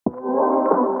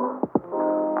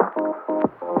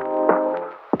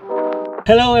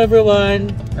Hello everyone!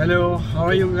 Hello, how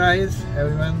are you guys,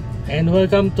 everyone? And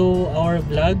welcome to our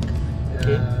vlog.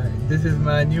 Okay. This is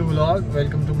my new vlog.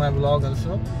 Welcome to my vlog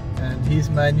also. And he's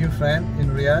my new friend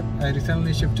in Riyadh. I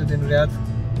recently shifted in Riyadh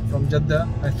from Jeddah.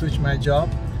 I switched my job,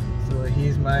 so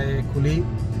he's my colleague.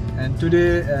 And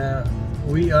today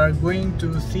we are going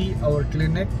to see our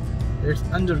clinic. It's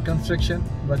under construction,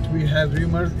 but we have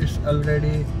rumors it's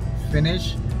already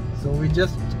finished. So we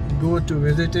just go to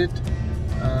visit it.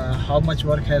 How much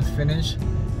work has finished,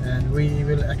 and we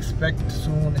will expect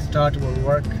soon start our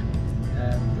work,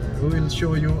 and we will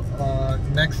show you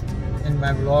next in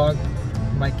my vlog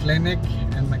my clinic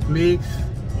and my colleagues,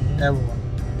 everyone.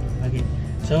 Okay,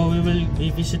 so we will be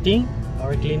visiting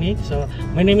our clinic. So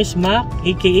my name is Mac,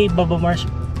 aka Baba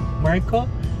Marco,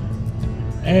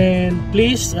 and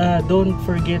please don't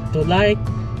forget to like,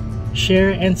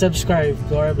 share and subscribe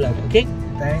to our vlog. Okay,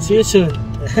 see you soon.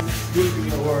 Will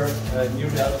be our new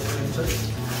Riyadh center.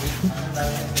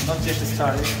 Not yet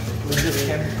started. We just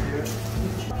came here.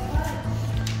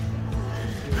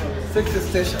 6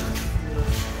 stations.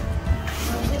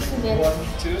 1,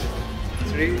 2,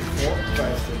 3, 4,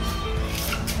 5,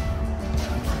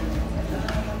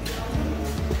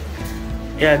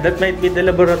 6. Yeah, that might be the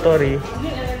laboratory.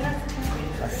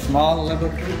 A small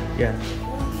laboratory. Yeah.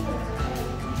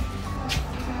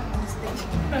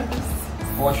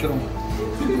 Washroom.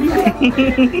 It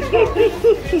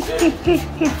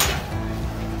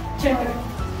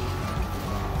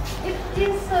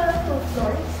is 2 floors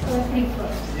or 3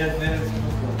 floors? Yes, there is 2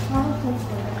 floors. How 2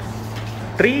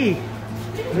 floors? 3.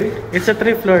 3? It's a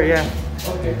 3 floor, yeah.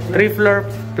 Okay. 3 floor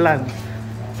plan.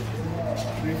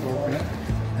 3 floors.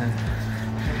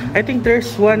 I think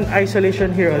there's one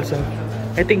isolation here also.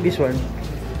 I think this one.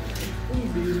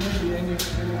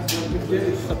 There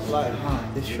is supply.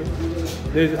 This should.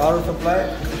 There is our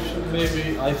supply.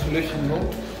 Maybe isolation room.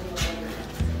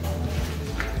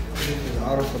 This is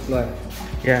our supply.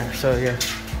 Yeah, so yeah,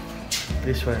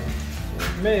 this one.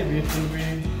 Maybe it will be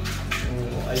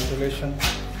isolation.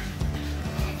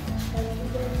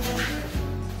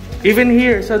 Even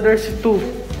here, so there's 2.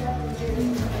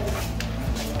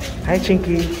 Hi,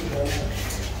 Chinky.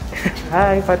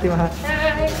 Hi, Fatima. Hi.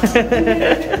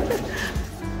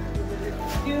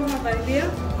 Do you have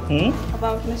idea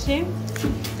about machine?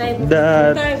 Type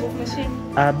of machine?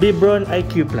 Bibron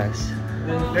IQ Plus.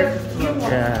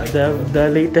 Yeah, the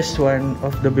latest one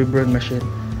of the Bibron machine.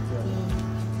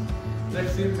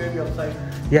 Let's see, maybe outside.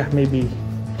 Yeah, maybe.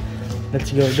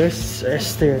 Let's go. There's a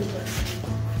stair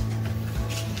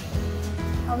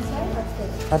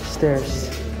Outside? upstairs.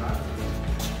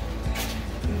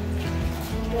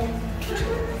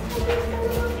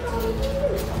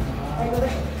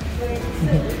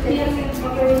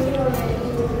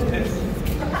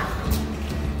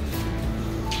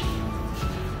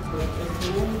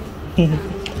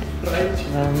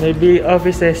 Maybe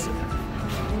offices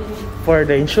for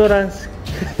the insurance.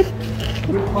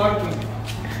 Good parking.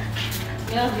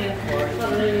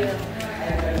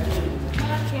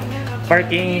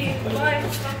 Parking.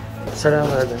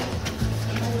 Salamat.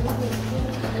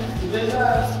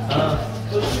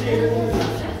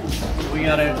 We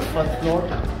are at first floor.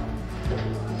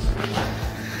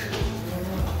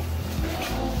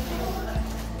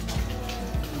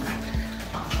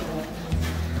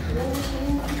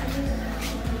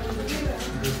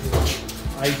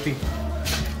 IP.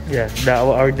 Yeah,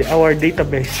 our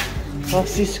database. Oh,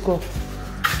 Cisco.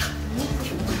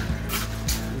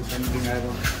 Something I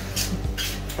don't.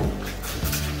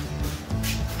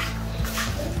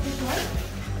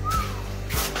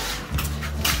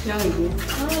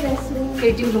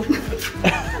 Eating room.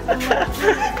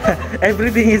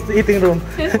 Everything is eating room.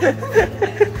 This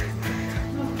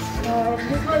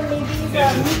one maybe is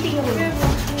a meeting room.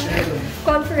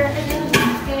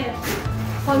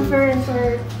 Conference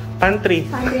or Pantry.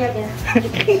 pantry again.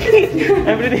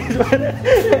 Everything is one.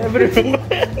 Every room.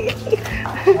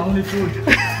 Only food.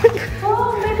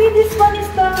 Oh, maybe this one is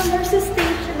the nurse's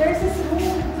station, nurse's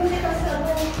room. Because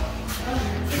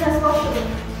it has washroom.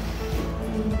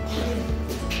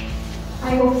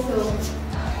 I hope so.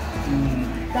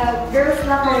 The girls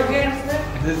love girls.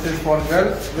 This is for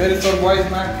girls. Where is for boys,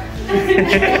 man?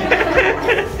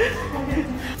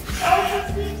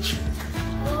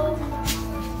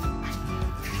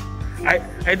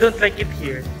 I don't like it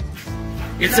here.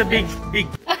 It's a big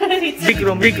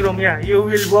room. Yeah, you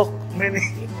will walk many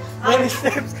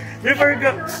steps before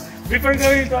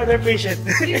going to other patient.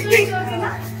 This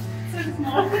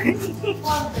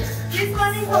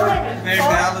one is already. Maybe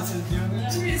dialysis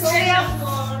unit. So we have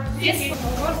this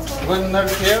One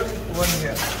nurse here, one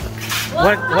here.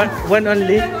 One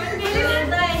only.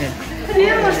 Yeah.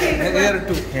 Here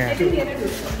too. Yeah.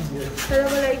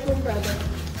 Assalamualaikum, brother.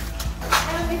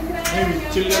 Maybe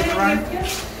chiller prawn.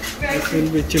 This will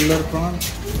be chiller prawn.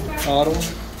 Or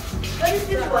What is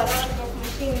this one?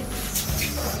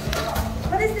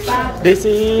 What is this one? This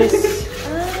is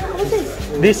What's this?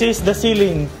 this is the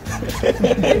ceiling.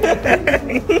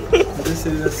 this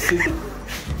is a seat.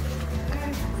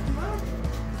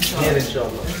 Next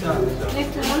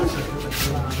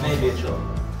one?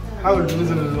 حاول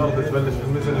تنزل الارض تبلش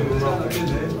تنزل الارض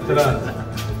ثلاثة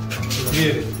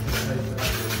كبير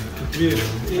كبير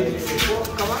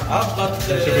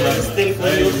Still for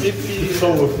your safety.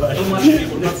 تصوف Too much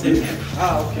people, not safe.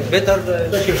 Okay. Better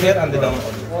keep here and down.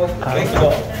 Thank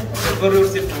you. For your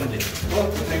safety only.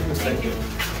 Thank you.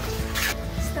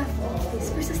 Staff office.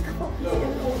 Where's the staff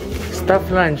office? Staff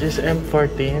lounge is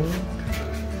M14.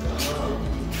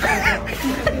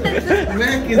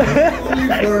 Rack is only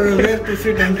for where to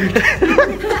sit and eat.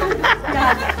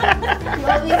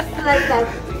 Always like that.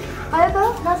 Ano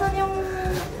to? Nasaan yung...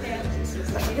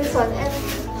 This one?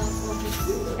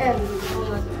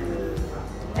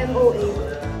 M-O-A.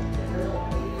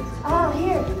 Ah,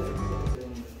 here.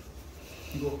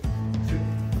 Go. Sit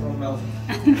from now.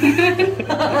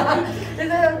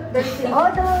 That's it. Oh,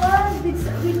 the one with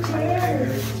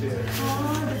chairs.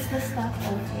 Oh, that's the staff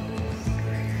office.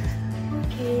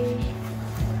 Okay.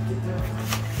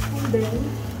 And then,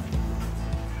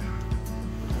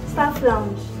 staff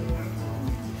lounge.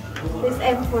 This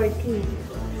M14.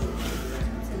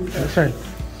 This one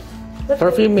for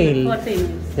female.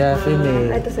 Yeah,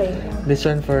 female. Ito sa inyo. This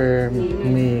one for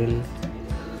male.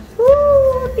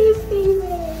 Ooh, team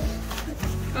female.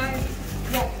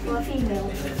 Yeah, mga female.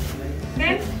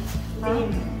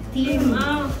 Team.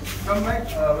 Come back.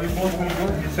 We both will go.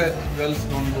 He said girls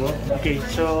don't go. Okay,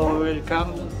 so we'll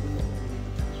come.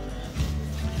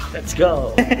 Let's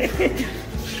go. He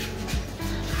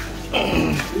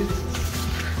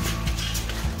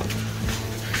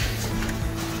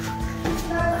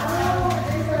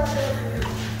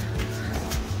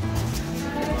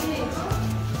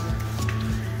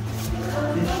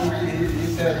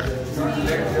said don't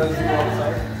let girls go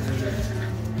outside.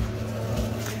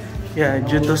 Yeah,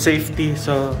 due to safety,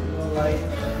 so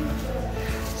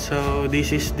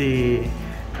this is the 1,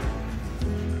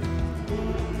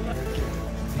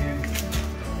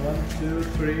 2,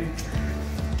 3.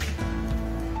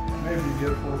 Maybe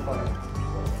here 4, 5.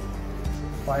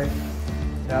 5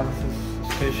 dialysis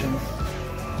stations.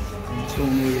 And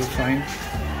soon we will find.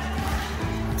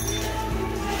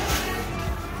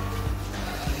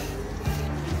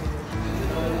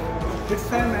 This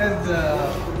time as the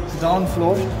down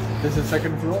floor. This is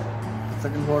second floor.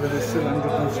 Second floor is still under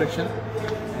construction.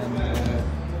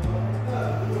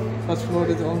 And first floor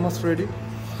is almost ready.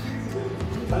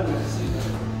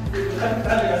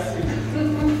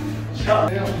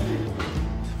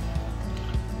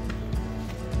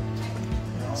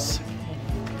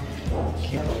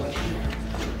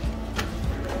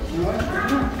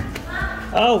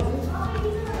 oh.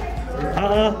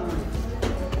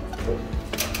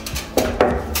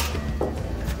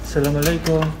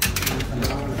 Assalamualaikum.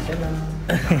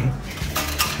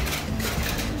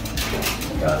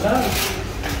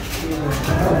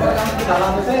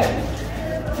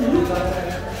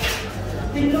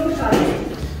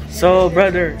 So,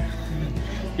 brother,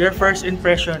 your first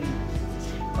impression?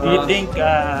 Do you think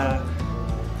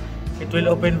it will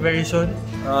open very soon?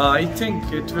 I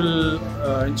think it will,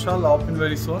 inshallah, open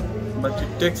very soon, but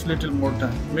it takes little more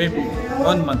time. Maybe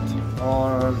 1 month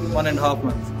or 1.5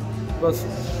 months. Because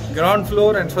ground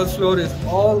floor and first floor is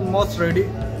almost ready.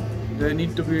 There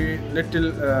need to be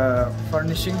little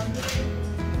furnishing.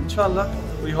 Inshallah,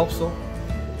 we hope so.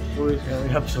 We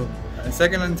hope so.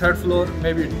 Second and third floor,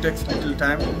 maybe it takes little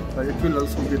time, but it will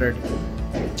also be ready.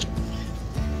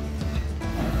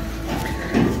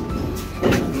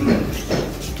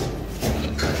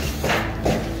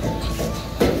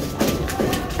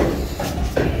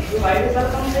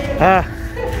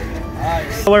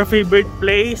 Our favorite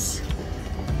place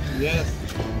Yes.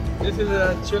 This is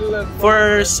a chill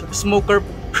for smoker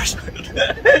person.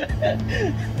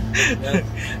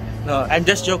 No, I'm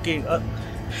just joking.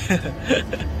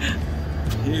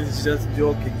 He's just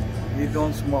joking. He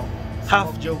don't smoke.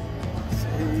 Half joke.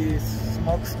 He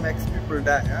smokes makes people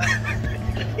die. Huh?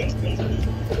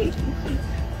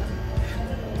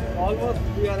 Almost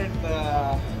we are at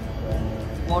the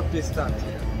what distance.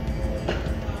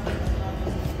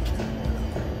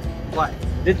 Why?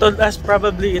 They told us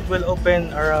probably it will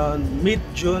open around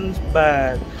mid-June,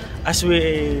 but as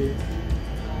we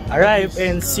arrive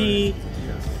and see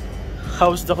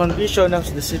how's the condition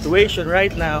of the situation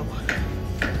right now,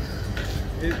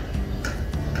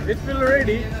 It will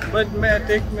ready, but may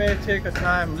take a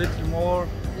time, little more,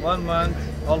 1 month,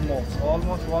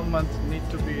 almost 1 month need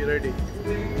to be ready,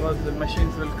 because the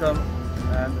machines will come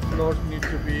and the floors need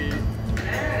to be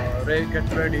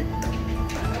get ready.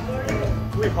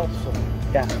 We hope so.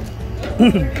 Yeah.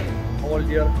 Hold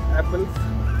your apples.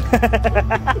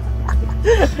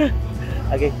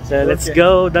 Okay, so let's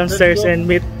go downstairs and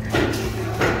meet.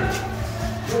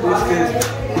 This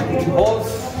is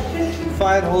hose,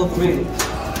 fire hose 3.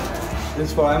 This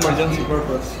is for emergency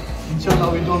purpose.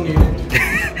 Inshallah, we don't need it.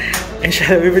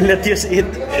 Inshallah, we will not use it.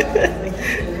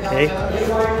 Okay.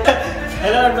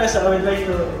 Hello, everybody. So I would like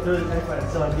to do my friend.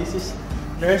 So this is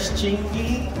Nurse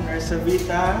Chinky, Nurse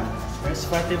Savita, Nurse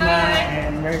Fatima,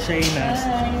 and Nurse Shainas.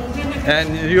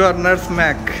 And you are Nurse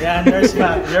Mac. Yeah, Nurse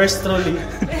Mac, yours truly.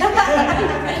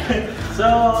 So,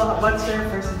 what's your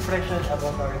first impression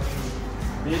about our clinic?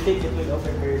 Do you think it will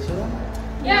open very soon?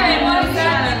 Yeah, I want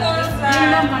that because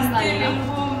staying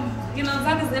home, you know,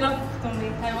 that is enough to me.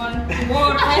 I want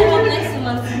more. I want next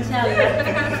month, inshallah.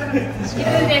 It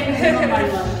will take me to my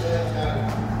one.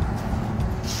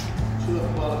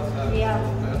 Yeah.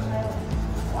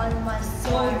 1 month.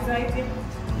 So excited.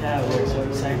 Yeah, we're so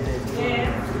excited. Yeah.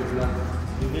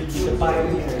 We will be the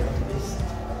pioneer of this.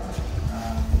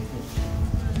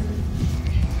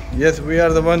 Yes, we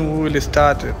are the one who will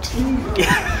start it.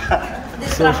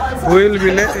 So we will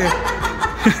be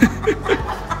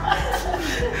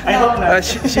I hope not.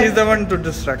 she is the one to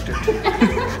distract it.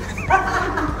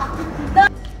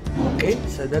 Okay,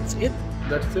 so that's it.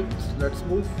 That's it. Let's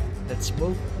move. Let's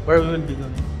move. Where we will be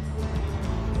going?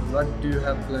 What do you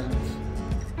have plans?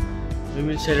 We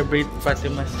will celebrate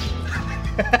Fatima's.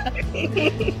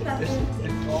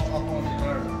 It's all up on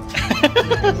her.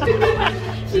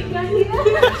 She can hear.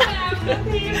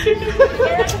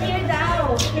 Get here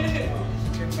now.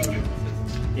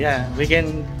 Yeah, we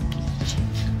can.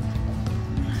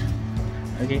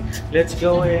 Okay, let's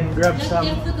go and grab some.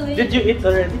 Did you eat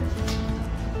already?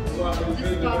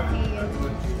 Just coffee and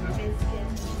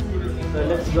biscuits. So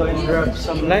let's go and grab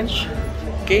some lunch.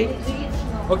 Okay,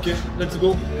 Okay, let's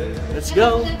go. let's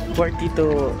go.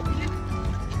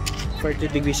 40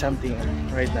 degrees something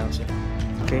right now. So,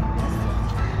 okay.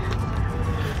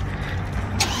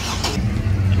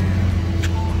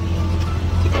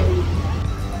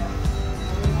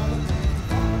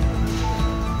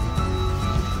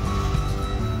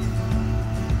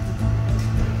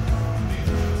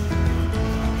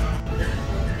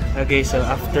 Okay, so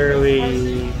after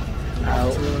we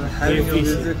Having a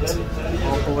visit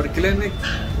of our clinic,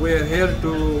 we are here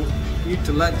to eat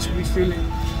lunch. We feeling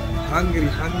hungry.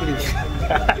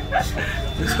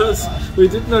 Because we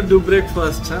did not do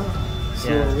breakfast, huh?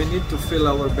 So Yeah. we need to fill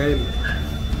our belly.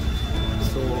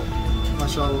 So,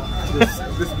 mashallah,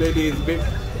 this belly is big.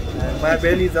 And my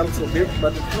belly is also big,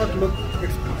 but it's not look,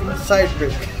 it's inside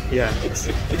big. yeah.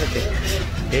 Okay.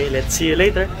 Okay, let's see you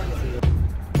later.